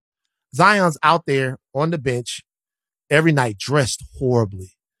Zion's out there on the bench every night dressed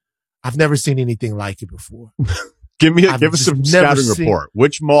horribly. I've never seen anything like it before. Give us some scouting report.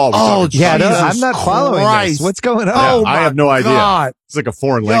 Which mall? I'm not following this. What's going on? I have no idea. It's like a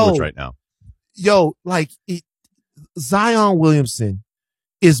foreign language right now. Zion Williamson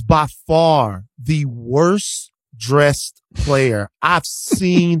is by far the worst dressed player I've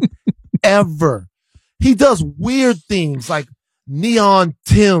seen ever. He does weird things like neon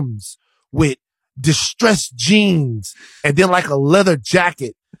Timbs with distressed jeans and then like a leather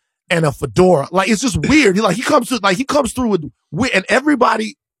jacket and a fedora. Like, it's just weird. He comes through with weird, and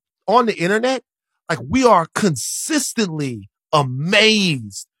everybody on the internet, like, we are consistently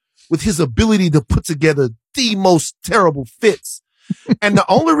amazed with his ability to put together the most terrible fits. And the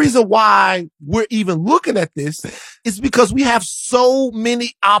only reason why we're even looking at this is because we have so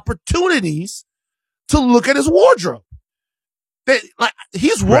many opportunities to look at his wardrobe. That, like,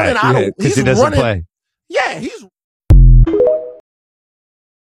 he's running out of, because he doesn't play. Yeah, he's